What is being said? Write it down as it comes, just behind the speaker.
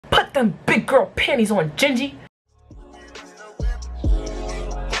got them big girl panties on, Gingy.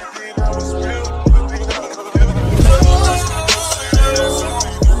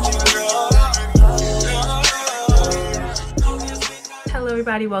 Hello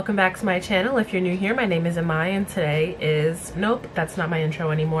everybody, welcome back to my channel. If you're new here, my name is Imai and today is, nope, that's not my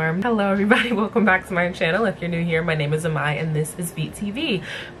intro anymore. Hello everybody, welcome back to my channel. If you're new here, my name is Imai and this is BeatTV.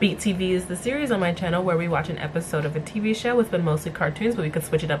 BeatTV is the series on my channel where we watch an episode of a TV show. It's been mostly cartoons, but we could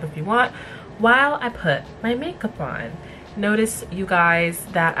switch it up if you want while I put my makeup on. Notice, you guys,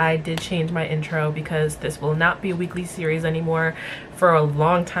 that I did change my intro because this will not be a weekly series anymore. For a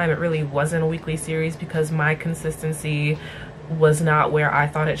long time, it really wasn't a weekly series because my consistency was not where I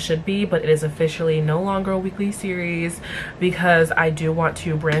thought it should be, but it is officially no longer a weekly series because I do want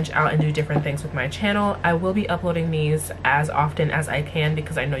to branch out and do different things with my channel. I will be uploading these as often as I can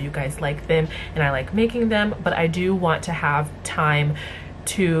because I know you guys like them and I like making them, but I do want to have time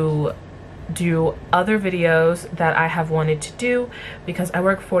to do other videos that I have wanted to do because I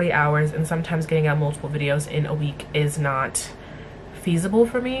work 40 hours and sometimes getting out multiple videos in a week is not feasible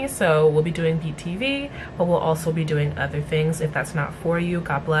for me. So we'll be doing BeatTV, but we'll also be doing other things. If that's not for you,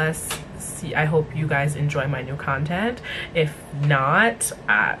 God bless. See, I hope you guys enjoy my new content. If not,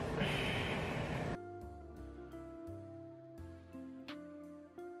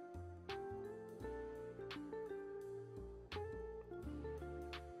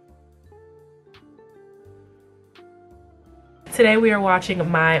 today we are watching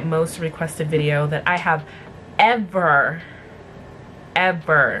my most requested video that I have ever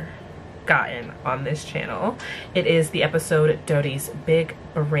gotten on this channel. It is the episode Dodie's Big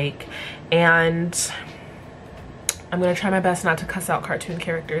Break, and I'm gonna try my best not to cuss out cartoon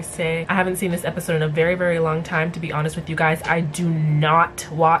characters today. I haven't seen this episode in a very long time, to be honest with you guys. I do not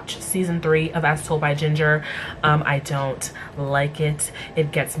watch season 3 of As Told by Ginger. I don't like it.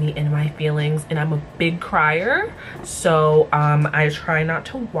 It gets me in my feelings and I'm a big crier, so I try not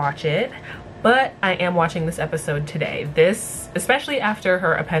to watch it. But I am watching this episode today. This, especially after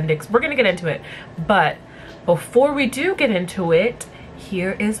her appendix, we're gonna get into it. But before we do get into it,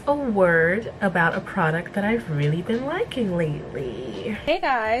 here is a word about a product that I've really been liking lately. Hey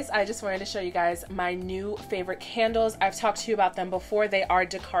guys, I just wanted to show you guys my new favorite candles. I've talked to you about them before. They are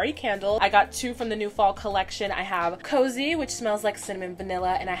Dakari candles. I got 2 from the new fall collection. I have Cozy, which smells like cinnamon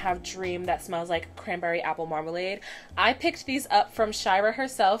vanilla, and I have Dream that smells like cranberry apple marmalade. I picked these up from Shira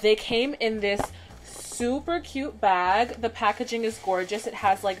herself. They came in this super cute bag. The packaging is gorgeous. It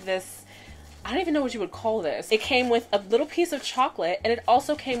has like this, I don't even know what you would call this. It came with a little piece of chocolate, and it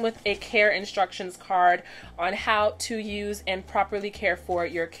also came with a care instructions card on how to use and properly care for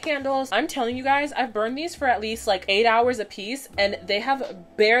your candles. I'm telling you guys, I've burned these for at least like 8 hours a piece, and they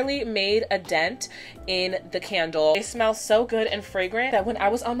have barely made a dent in the candle. They smell so good and fragrant that when I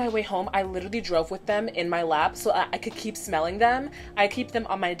was on my way home, I literally drove with them in my lap so I could keep smelling them. I keep them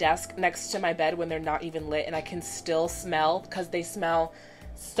on my desk next to my bed when they're not even lit, and I can still smell because they smell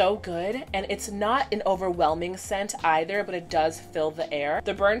so good. And it's not an overwhelming scent either, but it does fill the air.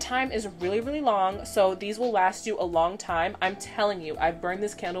 The burn time is really long, so these will last you a long time. I'm telling you, I've burned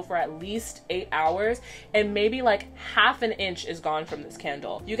this candle for at least 8 hours, and maybe like half an inch is gone from this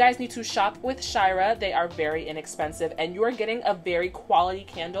candle. You guys need to shop with Shira. They are very inexpensive, and you are getting a very quality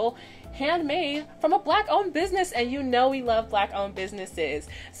candle, handmade from a Black-owned business, and you know we love Black-owned businesses.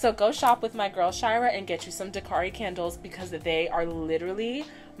 So go shop with my girl Shira and get you some Dakari candles because they are literally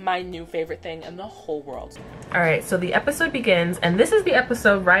my new favorite thing in the whole world. All right, so the episode begins, and this is the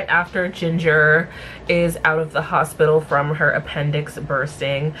episode right after Ginger is out of the hospital from her appendix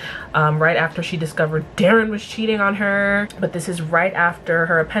bursting, right after she discovered Darren was cheating on her. But this is right after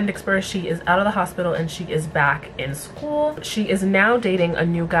her appendix burst. She is out of the hospital and she is back in school. She is now dating a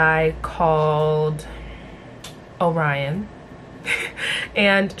new guy called Orion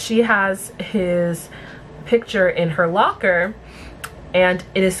and she has his picture in her locker, and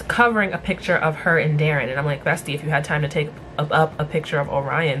it is covering a picture of her and Darren. And I'm like, bestie, if you had time to take up a picture of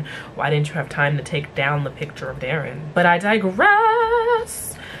Orion, why didn't you have time to take down the picture of Darren? But I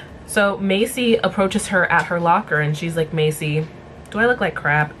digress. So Macy approaches her at her locker and she's like, Macy, do I look like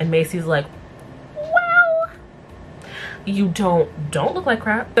crap? And Macy's like, well, you don't look like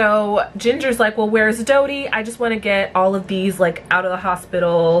crap. So Ginger's like, well, where's Dodie? I just want to get all of these like out of the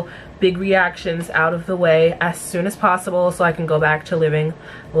hospital big reactions out of the way as soon as possible so I can go back to living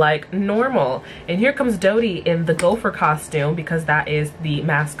like normal. And here comes Dodie in the gopher costume because that is the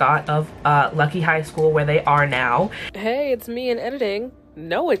mascot of Lucky High School where they are now. Hey, it's me in editing.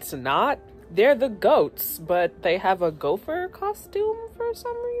 No, it's not. They're the goats, but they have a gopher costume for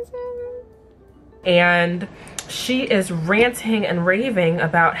some reason. And she is ranting and raving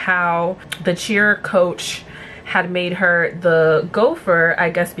about how the cheer coach had made her the gopher, I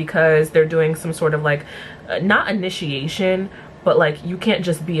guess because they're doing some sort of like, not initiation, but like you can't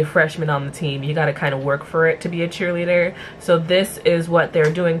just be a freshman on the team. You got to kind of work for it to be a cheerleader. So this is what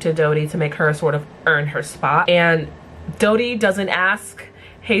they're doing to Dodie to make her sort of earn her spot. And Dodie doesn't ask,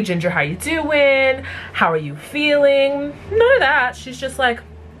 hey Ginger, how you doing? How are you feeling? None of that. She's just like,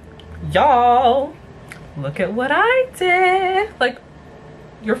 y'all, look at what I did. Like,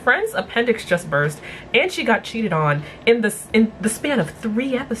 your friend's appendix just burst and she got cheated on in the span of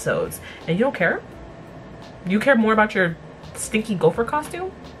 3 episodes, and you don't care? You care more about your stinky gopher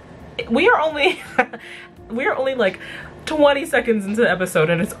costume? We are only like 20 seconds into the episode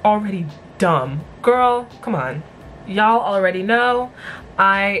and it's already dumb. Girl, come on. Y'all already know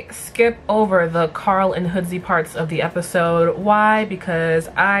I skip over the Carl and Hoodsy parts of the episode. Why? Because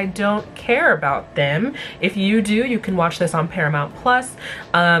I don't care about them. If you do, you can watch this on Paramount Plus.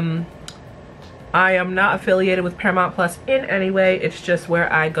 I am not affiliated with Paramount Plus in any way. It's just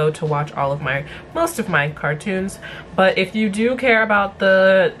where I go to watch most of my cartoons. But if you do care about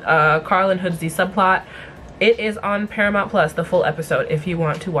the Carl and Hoodsy subplot, it is on Paramount Plus, the full episode, if you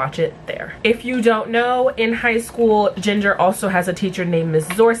want to watch it there. If you don't know, in high school, Ginger also has a teacher named Miss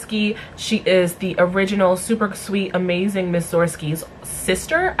Zorski. She is the original super sweet, amazing Miss Zorski's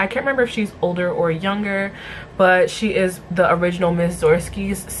sister. I can't remember if she's older or younger, but she is the original Miss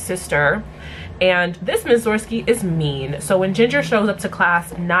Zorski's sister. And this Miss Zorski is mean. So when Ginger shows up to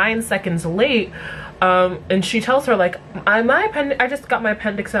class 9 seconds late, and she tells her like, I just got my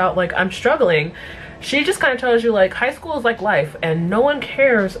appendix out, like I'm struggling. She just kind of tells you like, high school is like life and no one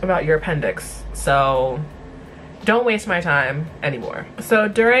cares about your appendix. So don't waste my time anymore. So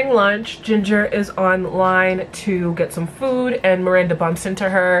during lunch, Ginger is online to get some food and Miranda bumps into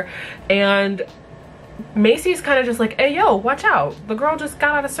her, and Macy's kind of just like, hey yo, watch out, the girl just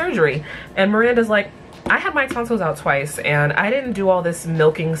got out of surgery. And Miranda's like, I had my tonsils out twice and I didn't do all this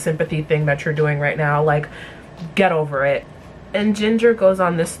milking sympathy thing that you're doing right now, like get over it. And Ginger goes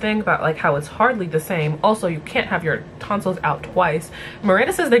on this thing about like how it's hardly the same. Also, you can't have your tonsils out twice.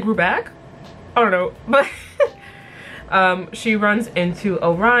 Miranda says they grew back. I don't know, but she runs into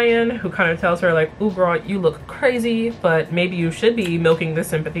Orion, who kind of tells her like, ooh girl, you look crazy, but maybe you should be milking the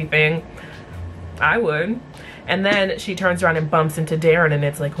sympathy thing. I would. And then she turns around and bumps into Darren, and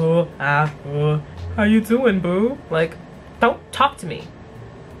it's like, how you doing, boo? Like, don't talk to me.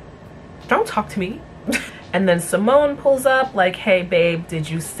 Don't talk to me. And then Simone pulls up like, hey babe, did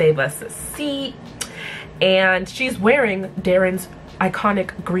you save us a seat? And she's wearing Darren's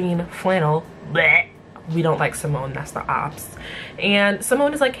iconic green flannel. Blech. We don't like Simone, that's the ops. And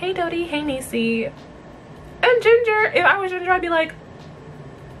Simone is like, hey Dodie, hey Niecy. And Ginger, if I was Ginger, I'd be like,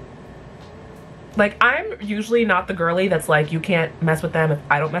 I'm usually not the girly that's like, you can't mess with them if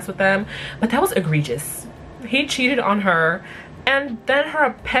I don't mess with them, but that was egregious. He cheated on her and then her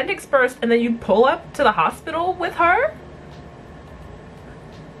appendix burst, and then you pull up to the hospital with her?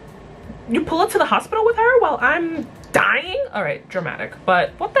 You pull up to the hospital with her while I'm dying? All right, dramatic, but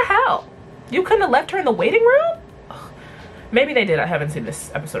what the hell? You couldn't have left her in the waiting room? Ugh. Maybe they did, I haven't seen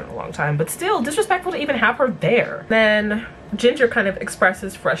this episode in a long time, but still disrespectful to even have her there. Then Ginger kind of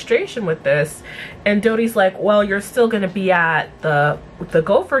expresses frustration with this, and Dodie's like, well, you're still gonna be at the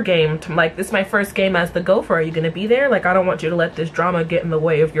gopher game. Like, this is my first game as the gopher. Are you gonna be there? Like, I don't want you to let this drama get in the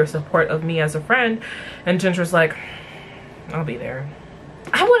way of your support of me as a friend. And Ginger's like, I'll be there.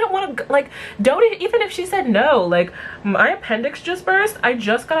 I wouldn't want to, like, Dodie, even if she said no, like, my appendix just burst, I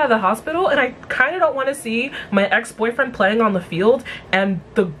just got out of the hospital, and I kind of don't want to see my ex-boyfriend playing on the field and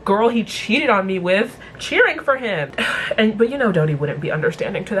the girl he cheated on me with cheering for him. But you know Dodie wouldn't be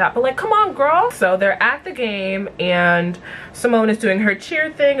understanding to that, but like, come on girl. So they're at the game and Simone is doing her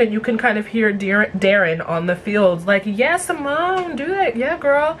cheer thing, and you can kind of hear Darren on the field like, yeah Simone, do it, yeah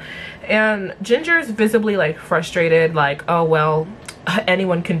girl. And Ginger's visibly like frustrated, like, oh well,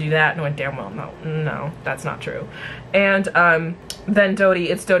 anyone can do that. No, damn well, no, that's not true. And then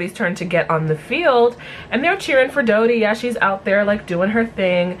it's Dodie's turn to get on the field, and they're cheering for Dodie. Yeah, she's out there like doing her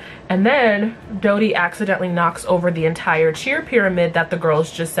thing, and then Dodie accidentally knocks over the entire cheer pyramid that the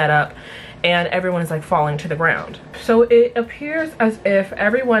girls just set up, and everyone is like falling to the ground. So it appears as if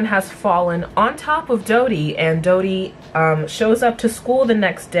everyone has fallen on top of Dodie, and Dodie shows up to school the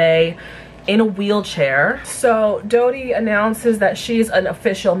next day in a wheelchair. So Dodie announces that she's an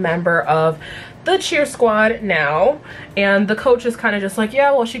official member of the cheer squad now, and the coach is kind of just like,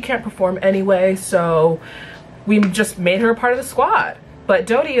 yeah, well, she can't perform anyway, so we just made her a part of the squad. But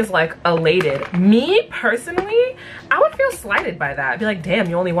Dodie is like elated. Me personally, I would feel slighted by that. I'd be like, damn,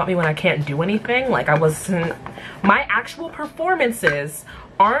 you only want me when I can't do anything? Like I wasn't, my actual performances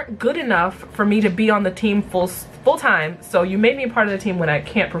aren't good enough for me to be on the team full time. So you made me a part of the team when I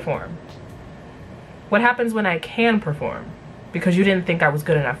can't perform. What happens when I can perform? Because you didn't think I was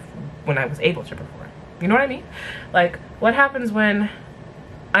good enough when I was able to perform. You know what I mean? Like, what happens when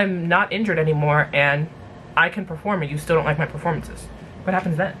I'm not injured anymore and I can perform and you still don't like my performances? What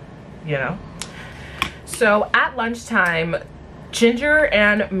happens then? You know? So at lunchtime, Ginger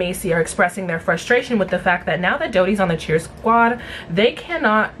and Macy are expressing their frustration with the fact that now that Dodie's on the cheer squad, they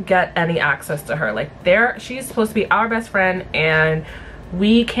cannot get any access to her. Like, she's supposed to be our best friend and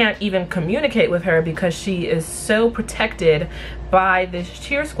we can't even communicate with her because she is so protected by this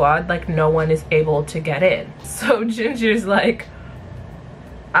cheer squad. Like, no one is able to get in. So Ginger's like,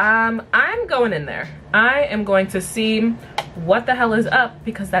 I'm going in there. I am going to see what the hell is up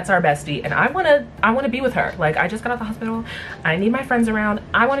because that's our bestie and I want to be with her. Like, I just got out of the hospital. I need my friends around.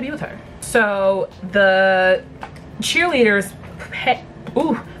 I want to be with her. So the cheerleaders,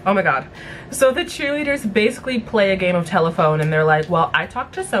 oh my god. So the cheerleaders basically play a game of telephone and they're like, well, I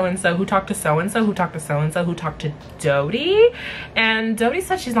talked to so-and-so who talked to so-and-so who talked to so-and-so who talked to Dodie, and Dodie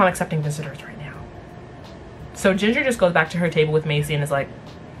said she's not accepting visitors right now. So Ginger just goes back to her table with Macy and is like,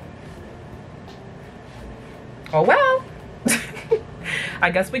 oh well. I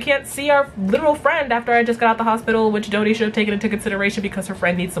guess we can't see our literal friend after I just got out the hospital, which Dodie should have taken into consideration because her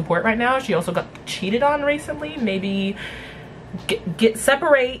friend needs support right now. She also got cheated on recently. Maybe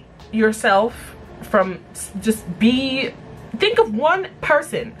separate yourself from, think of one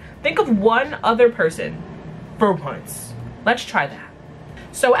person. Think of one other person for once. Let's try that.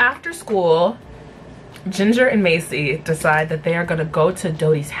 So after school, Ginger and Macy decide that they are gonna go to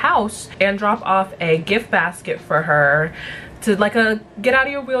Dodie's house and drop off a gift basket for her, to like a get out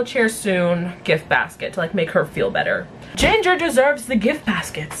of your wheelchair soon gift basket to like make her feel better. Ginger deserves the gift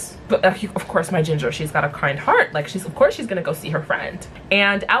baskets. But of course my Ginger, she's got a kind heart. Like, of course she's gonna go see her friend.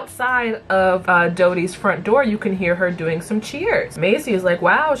 And outside of Dodie's front door, you can hear her doing some cheers. Macy is like,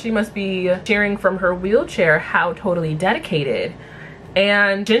 wow, she must be cheering from her wheelchair. How totally dedicated.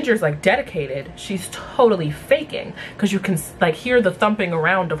 And Ginger's like, dedicated? She's totally faking, because you can like hear the thumping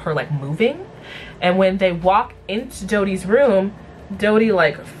around of her like moving. And when they walk into Dodie's room, Dodie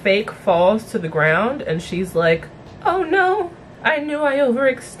like fake falls to the ground and she's like, oh no, I knew I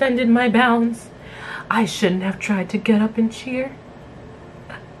overextended my bounds. I shouldn't have tried to get up and cheer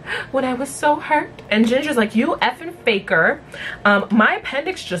when I was so hurt. And Ginger's like, you effing faker. My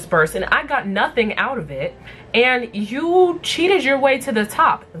appendix just burst and I got nothing out of it. And you cheated your way to the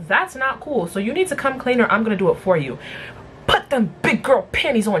top. That's not cool. So you need to come clean or I'm gonna do it for you. Put them big girl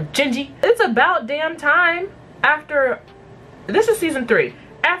panties on, Gingy. It's about damn time. After, this is season 3.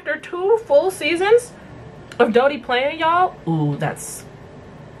 After 2 full seasons of Dodie playing, y'all. Ooh,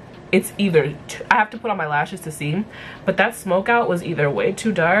 it's either, I have to put on my lashes to see, but that smoke out was either way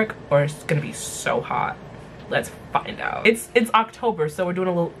too dark or it's gonna be so hot. Let's find out. It's October, so we're doing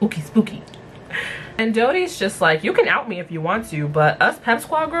a little ooky spooky. And Dodie's just like, you can out me if you want to, but us Pep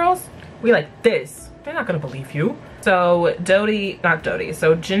Squad girls, we like this. They're not gonna believe you. So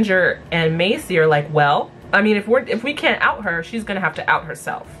so Ginger and Macy are like, well, I mean, if we can't out her, she's gonna have to out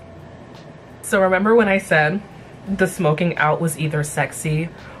herself. So remember when I said the smoking out was either sexy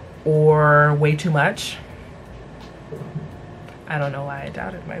or way too much? I don't know why I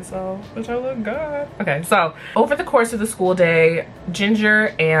doubted myself, but I look good. Okay, so over the course of the school day,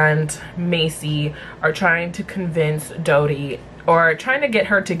 Ginger and Macy are trying to convince Dodie, or trying to get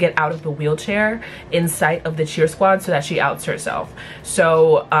her to get out of the wheelchair in sight of the cheer squad so that she outs herself.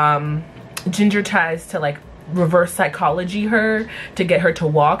 So Ginger tries to like reverse psychology her to get her to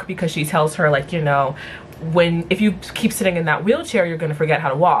walk, because she tells her like, you know, if you keep sitting in that wheelchair, you're gonna forget how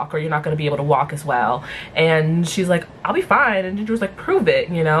to walk, or you're not gonna be able to walk as well. And she's like, I'll be fine. And Ginger was like, prove it,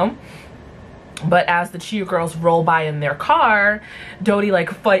 you know? But as the cheer girls roll by in their car, Dodie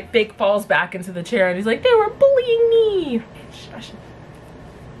like fake falls back into the chair and he's like, they were bullying me.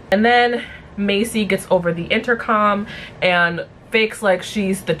 And then Macy gets over the intercom and fakes like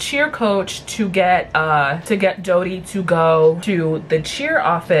she's the cheer coach to get Dodie to go to the cheer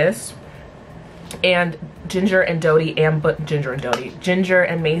office. And Ginger and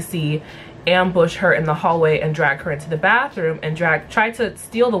Macy ambush her in the hallway and drag her into the bathroom and try to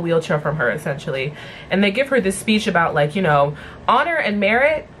steal the wheelchair from her, essentially. And they give her this speech about like, you know, honor and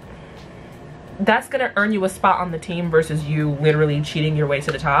merit, that's gonna earn you a spot on the team versus you literally cheating your way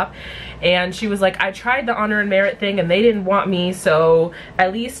to the top. And she was like, I tried the honor and merit thing and they didn't want me, so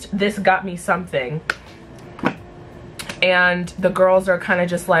at least this got me something. And the girls are kind of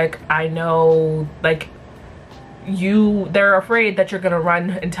just like, I know, like, they're afraid that you're gonna run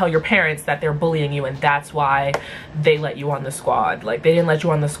and tell your parents that they're bullying you, and that's why they let you on the squad. Like, they didn't let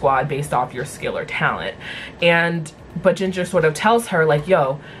you on the squad based off your skill or talent. But Ginger sort of tells her, like,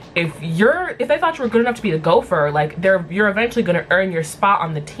 yo, if they thought you were good enough to be the gopher, like, you're eventually gonna earn your spot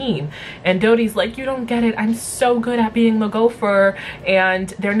on the team. And Dodie's like, you don't get it, I'm so good at being the gopher, and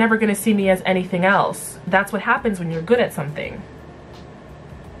they're never gonna see me as anything else. That's what happens when you're good at something.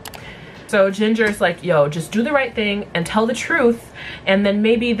 So Ginger's like, yo, just do the right thing and tell the truth, and then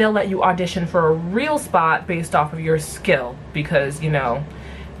maybe they'll let you audition for a real spot based off of your skill, because, you know,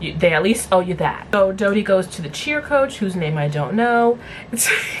 they at least owe you that. So Dodie goes to the cheer coach, whose name I don't know,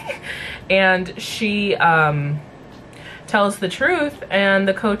 and she tells the truth, and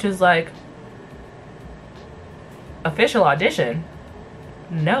the coach is like, official audition?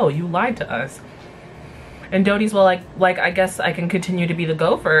 No, you lied to us. And Dodie's, well, like I guess I can continue to be the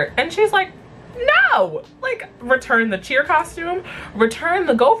gopher. And she's like, no! Like, return the cheer costume, return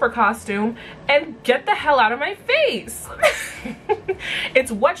the gopher costume, and get the hell out of my face.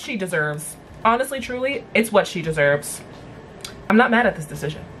 It's what she deserves. Honestly, truly, it's what she deserves. I'm not mad at this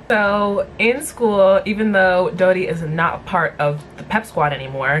decision. So in school, even though Dodie is not part of the pep squad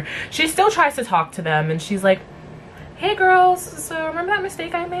anymore, she still tries to talk to them, and she's like, hey girls, so remember that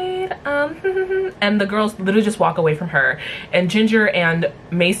mistake I made? And the girls literally just walk away from her. And Ginger and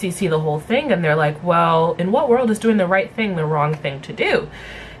Macy see the whole thing, and they're like, well, in what world is doing the right thing the wrong thing to do?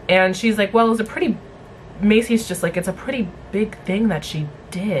 And she's like, well, Macy's just like, it's a pretty big thing that she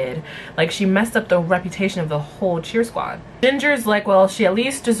did. Like, she messed up the reputation of the whole cheer squad. Ginger's like, well, she at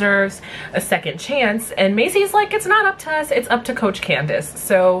least deserves a second chance. And Macy's like, it's not up to us, it's up to Coach Candace.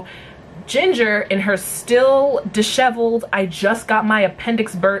 So Ginger, in her still disheveled, I just got my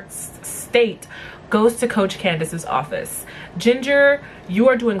appendix burst state, goes to Coach Candace's office. Ginger, you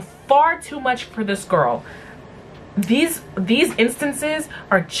are doing far too much for this girl. These instances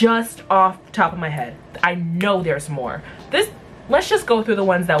are just off the top of my head. I know there's more. Let's just go through the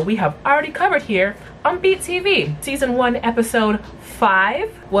ones that we have already covered here on BeatTV. Season 1, episode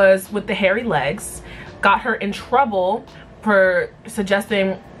 5 was with the hairy legs. Got her in trouble for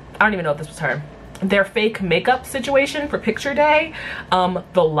suggesting, I don't even know if this was her, their fake makeup situation for picture day,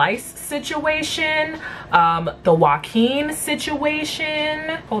 the lice situation, the Joaquin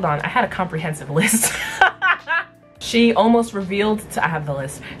situation. Hold on, I had a comprehensive list. She almost revealed I have the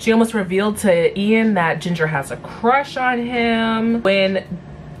list. She almost revealed to Ian that Ginger has a crush on him. When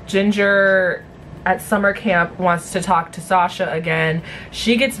Ginger at summer camp wants to talk to Sasha again,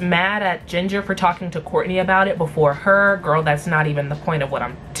 she gets mad at Ginger for talking to Courtney about it before her. Girl, that's not even the point of what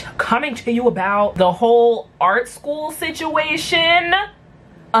I'm coming to you about. The whole art school situation,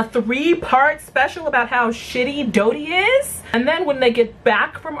 a 3-part special about how shitty Dodie is. And then when they get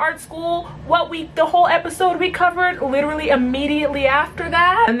back from art school, the whole episode we covered literally immediately after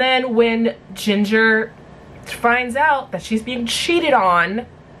that. And then when Ginger finds out that she's being cheated on,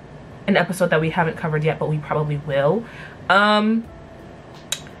 an episode that we haven't covered yet, but we probably will,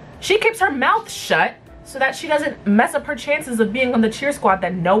 she keeps her mouth shut so that she doesn't mess up her chances of being on the cheer squad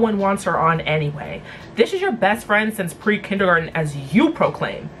that no one wants her on anyway. This is your best friend since pre-kindergarten, as you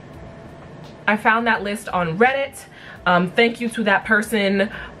proclaim. I found that list on Reddit. Thank you to that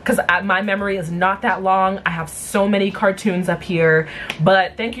person, because my memory is not that long. I have so many cartoons up here,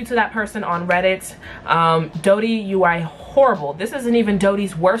 but thank you to that person on Reddit. Dodie, you are horrible. This isn't even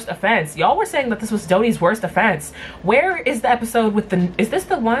Dodie's worst offense. Y'all were saying that this was Dodie's worst offense. Where is the episode with is this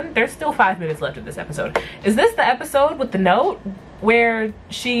the one? There's still 5 minutes left of this episode. Is this the episode with the note where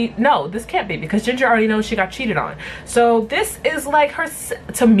no, this can't be, because Ginger already knows she got cheated on. So this is like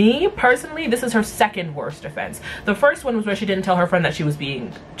to me personally, this is her second worst offense. The first one was where she didn't tell her friend that she was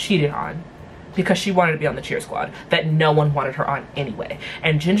being cheated on because she wanted to be on the cheer squad that no one wanted her on anyway.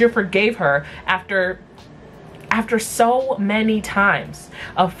 And Ginger forgave her after so many times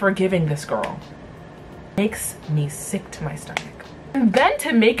of forgiving this girl. Makes me sick to my stomach. And then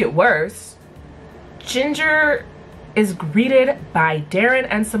to make it worse, Ginger is greeted by Darren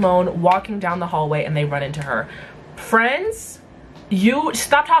and Simone walking down the hallway, and they run into her. Friends, you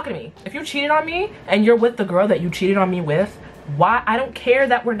stop talking to me. If you cheated on me and you're with the girl that you cheated on me with, why? I don't care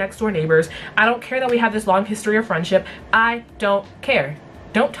that we're next door neighbors. I don't care that we have this long history of friendship. I don't care.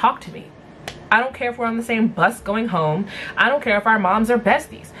 Don't talk to me. I don't care if we're on the same bus going home. I don't care if our moms are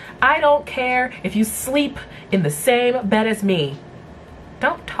besties. I don't care if you sleep in the same bed as me.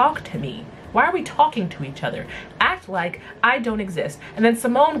 Don't talk to me. Why are we talking to each other? Act like I don't exist. And then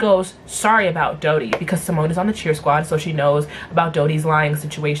Simone goes, sorry about Dodie, because Simone is on the cheer squad, so she knows about Dodie's lying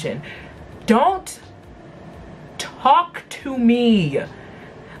situation. Don't talk to me.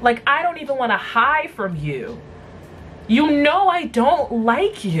 Like, I don't even want to hide from you. You know I don't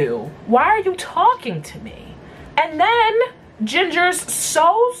like you. Why are you talking to me? And then Ginger's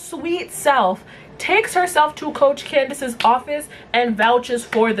so sweet self takes herself to Coach Candace's office and vouches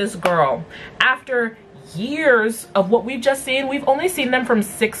for this girl. After years of what we've just seen, we've only seen them from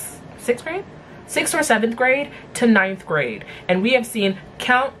sixth grade? 6th or 7th grade to 9th grade. And we have seen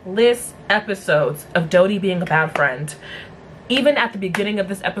countless episodes of Dodie being a bad friend. Even at the beginning of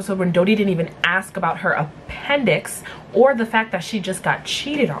this episode when Dodie didn't even ask about her appendix or the fact that she just got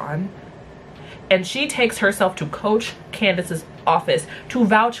cheated on. And she takes herself to Coach Candace's office to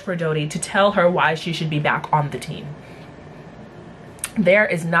vouch for Dodie, to tell her why she should be back on the team. There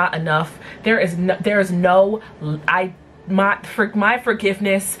is not enough. My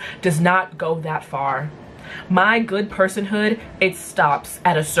forgiveness does not go that far. My good personhood, it stops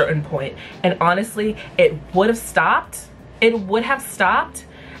at a certain point. And honestly, it would have stopped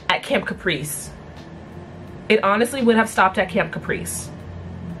at Camp Caprice. It honestly would have stopped at Camp Caprice.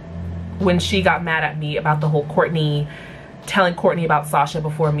 When she got mad at me about the whole telling Courtney about Sasha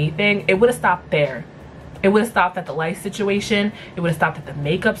before me thing, it would have stopped there. It would have stopped at the life situation. It would have stopped at the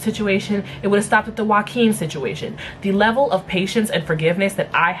makeup situation. It would have stopped at the Joaquin situation. The level of patience and forgiveness that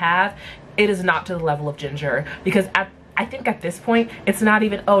I have, it is not to the level of Ginger. Because I think at this point, it's not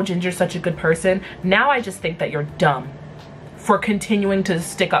even, oh, Ginger's such a good person. Now I just think that you're dumb for continuing to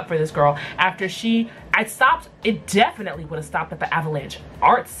stick up for this girl after it definitely would have stopped at the Avalanche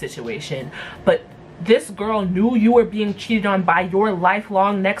Arts situation, but this girl knew you were being cheated on by your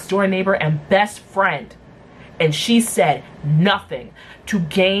lifelong next door neighbor and best friend, and she said nothing to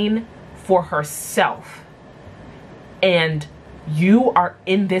gain for herself, and you are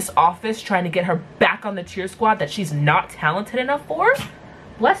in this office trying to get her back on the cheer squad that she's not talented enough for?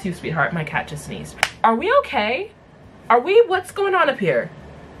 Bless you, sweetheart. My cat just sneezed. Are we okay? What's going on up here?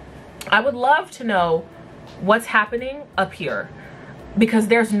 I would love to know what's happening up here, because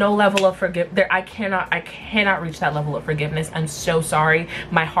there's no level of I cannot reach that level of forgiveness. I'm so sorry.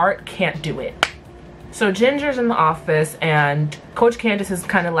 My heart can't do it. So Ginger's in the office and Coach Candace is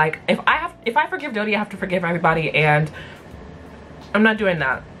kind of like, if I forgive Dodie, I have to forgive everybody, and I'm not doing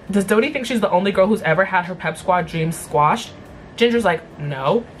that. Does Dodie think she's the only girl who's ever had her pep squad dreams squashed? Ginger's like,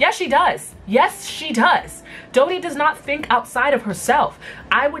 no. Yes, she does. Yes, she does. Dodie does not think outside of herself.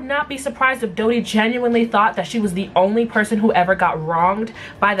 I would not be surprised if Dodie genuinely thought that she was the only person who ever got wronged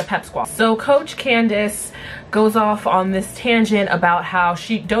by the pep squad. So Coach Candace goes off on this tangent about how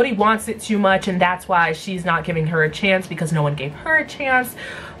Dodie wants it too much and that's why she's not giving her a chance because no one gave her a chance,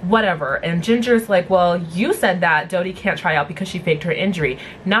 whatever. And Ginger's like, well, you said that Dodie can't try out because she faked her injury,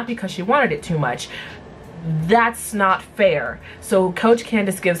 not because she wanted it too much. That's not fair. So Coach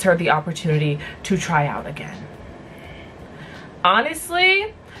Candace gives her the opportunity to try out again.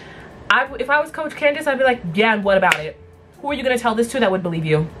 Honestly, if I was Coach Candace, I'd be like, yeah, and what about it? Who are you gonna tell this to that would believe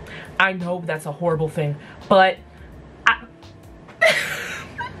you? I know that's a horrible thing, but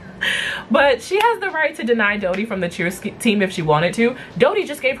but she has the right to deny Dodie from the cheer team if she wanted to. Dodie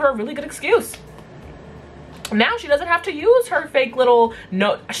just gave her a really good excuse. Now she doesn't have to use her fake little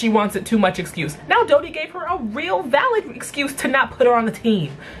no, she wants it too much excuse. Now Dodie gave her a real valid excuse to not put her on the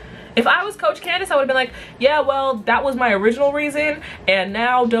team. If I was Coach Candace, I would have been like, yeah, well, that was my original reason, and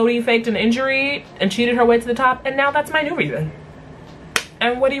now Dodie faked an injury and cheated her way to the top, and now that's my new reason.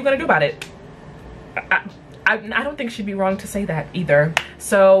 And what are you gonna do about it? I don't think she'd be wrong to say that either.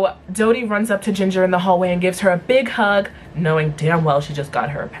 So Dodie runs up to Ginger in the hallway and gives her a big hug, knowing damn well she just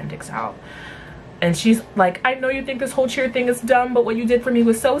got her appendix out. And she's like, I know you think this whole cheer thing is dumb, but what you did for me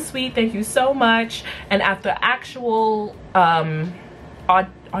was so sweet. Thank you so much. And at the actual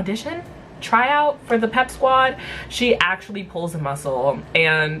audition, tryout for the pep squad, she actually pulls a muscle.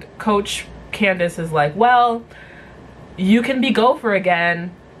 And Coach Candace is like, well, you can be Gopher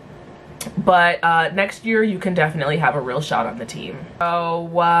again, but next year you can definitely have a real shot on the team.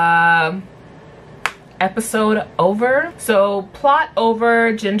 So, episode over. So plot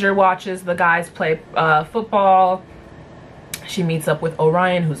over. Ginger watches the guys play football. She meets up with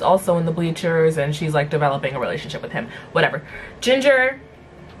Orion, who's also in the bleachers, and she's like developing a relationship with him. Whatever. Ginger,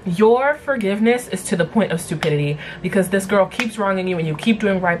 your forgiveness is to the point of stupidity because this girl keeps wronging you and you keep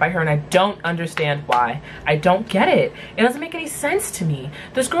doing right by her, and I don't understand why. I don't get it. It doesn't make any sense to me.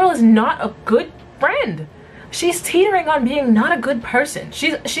 This girl is not a good friend. She's teetering on being not a good person.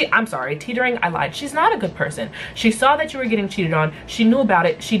 I'm sorry, teetering, I lied. She's not a good person. She saw that you were getting cheated on. She knew about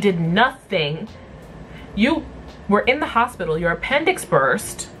it. She did nothing. You were in the hospital. Your appendix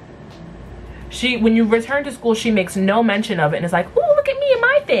burst. When you return to school, she makes no mention of it and is like, oh, look at me and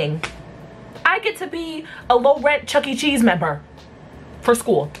my thing. I get to be a low rent Chuck E. Cheese member for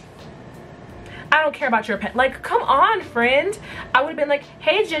school. I don't care about your pet. Like, come on, friend. I would have been like,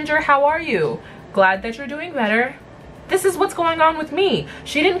 hey, Ginger, how are you? Glad that you're doing better. This is what's going on with me.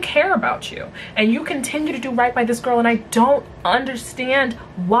 She didn't care about you. And you continue to do right by this girl, and I don't understand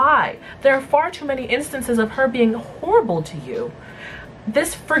why. There are far too many instances of her being horrible to you.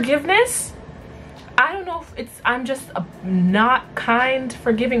 This forgiveness, I don't know if it's, I'm just a not kind,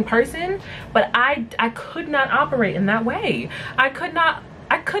 forgiving person, but I could not operate in that way. I could not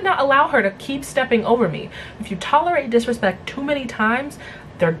allow her to keep stepping over me. If you tolerate disrespect too many times,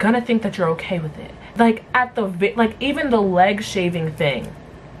 they're gonna think that you're okay with it. Like like even the leg shaving thing.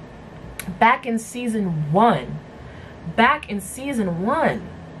 Back in season one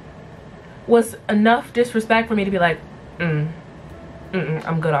was enough disrespect for me to be like, I'm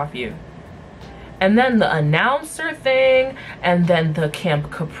good off you. And then the announcer thing, and then the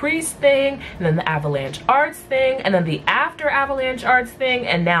Camp Caprice thing, and then the Avalanche Arts thing, and then the after Avalanche Arts thing,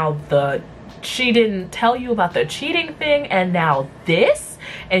 and now the she didn't tell you about the cheating thing, and now this,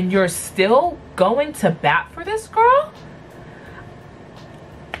 and you're still going to bat for this girl?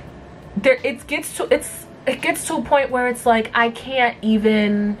 It gets to a point where it's like I can't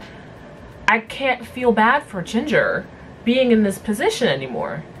feel bad for Ginger being in this position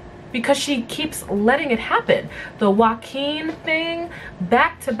anymore, because she keeps letting it happen. The Joaquin thing,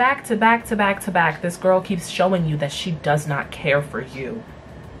 back to back to back to back to back, this girl keeps showing you that she does not care for you.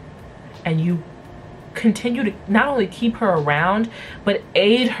 And you continue to not only keep her around, but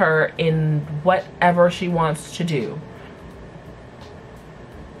aid her in whatever she wants to do.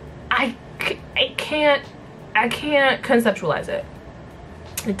 I can't conceptualize it.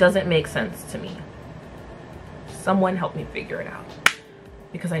 It doesn't make sense to me. Someone help me figure it out,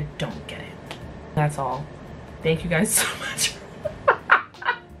 because I don't get it. That's all. Thank you guys so much.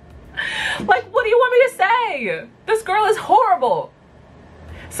 Like, what do you want me to say? This girl is horrible.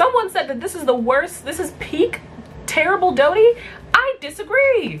 Someone said that this is the worst, this is peak terrible Dodie. I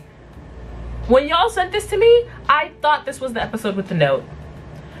disagree. When y'all sent this to me, I thought this was the episode with the note.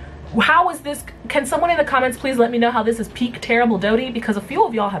 How is this? Can someone in the comments please let me know how this is peak terrible Dodie? Because a few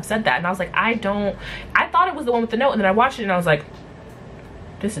of y'all have said that, and I was like, I thought it was the one with the note, and then I watched it and I was like,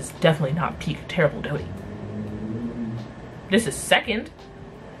 this is definitely not peak terrible Dodie. This is second,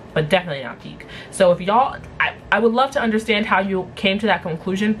 but definitely not peak. So if y'all, I would love to understand how you came to that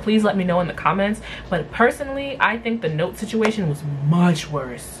conclusion. Please let me know in the comments. But personally, I think the note situation was much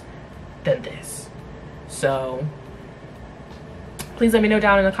worse than this. So please let me know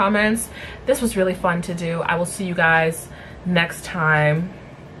down in the comments. This was really fun to do. I will see you guys next time.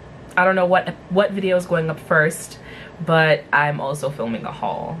 I don't know what video is going up first, but I'm also filming a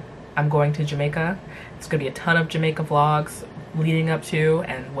haul. I'm going to Jamaica. It's gonna be a ton of Jamaica vlogs leading up to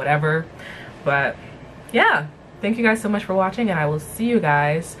and whatever. But yeah, thank you guys so much for watching, and I will see you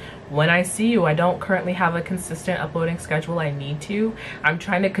guys when I see you. I don't currently have a consistent uploading schedule. I need to. I'm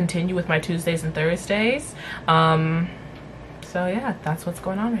trying to continue with my Tuesdays and Thursdays. So yeah, that's what's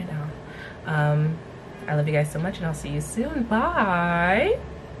going on right now. I love you guys so much, and I'll see you soon. Bye.